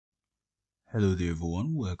Hello there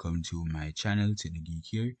everyone, welcome to my channel, Geek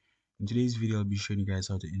here. In today's video I'll be showing you guys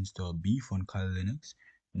how to install Beef on Kali Linux.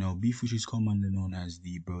 Now Beef, which is commonly known as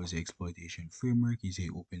the browser exploitation framework, is an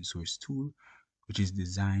open source tool which is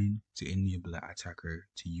designed to enable an attacker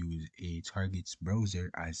to use a target's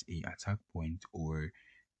browser as a attack point or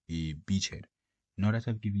a beachhead. Now that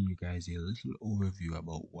I've given you guys a little overview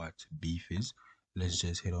about what Beef is, let's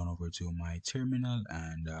just head on over to my terminal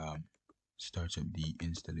and start up the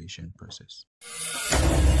installation process.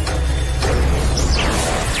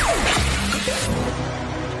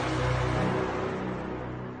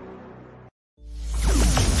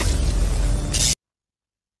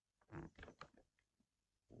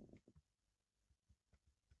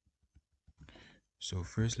 So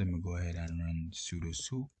first, let me go ahead and run sudo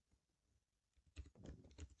su.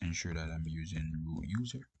 Ensure that I'm using root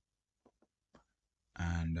user,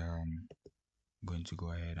 and I'm going to go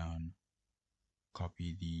ahead and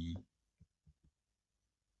copy the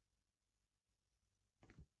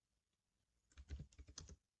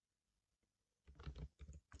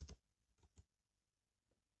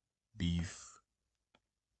Beef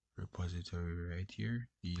repository right here.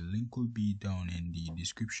 The link will be down in the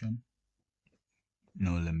description.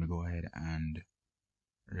 Now let me go ahead and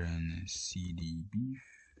run cd beef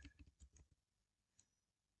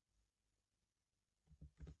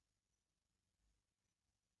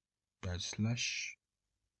 /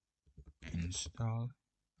 install.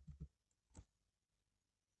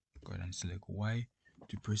 Go ahead and select Y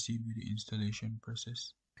to proceed with the installation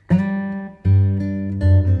process.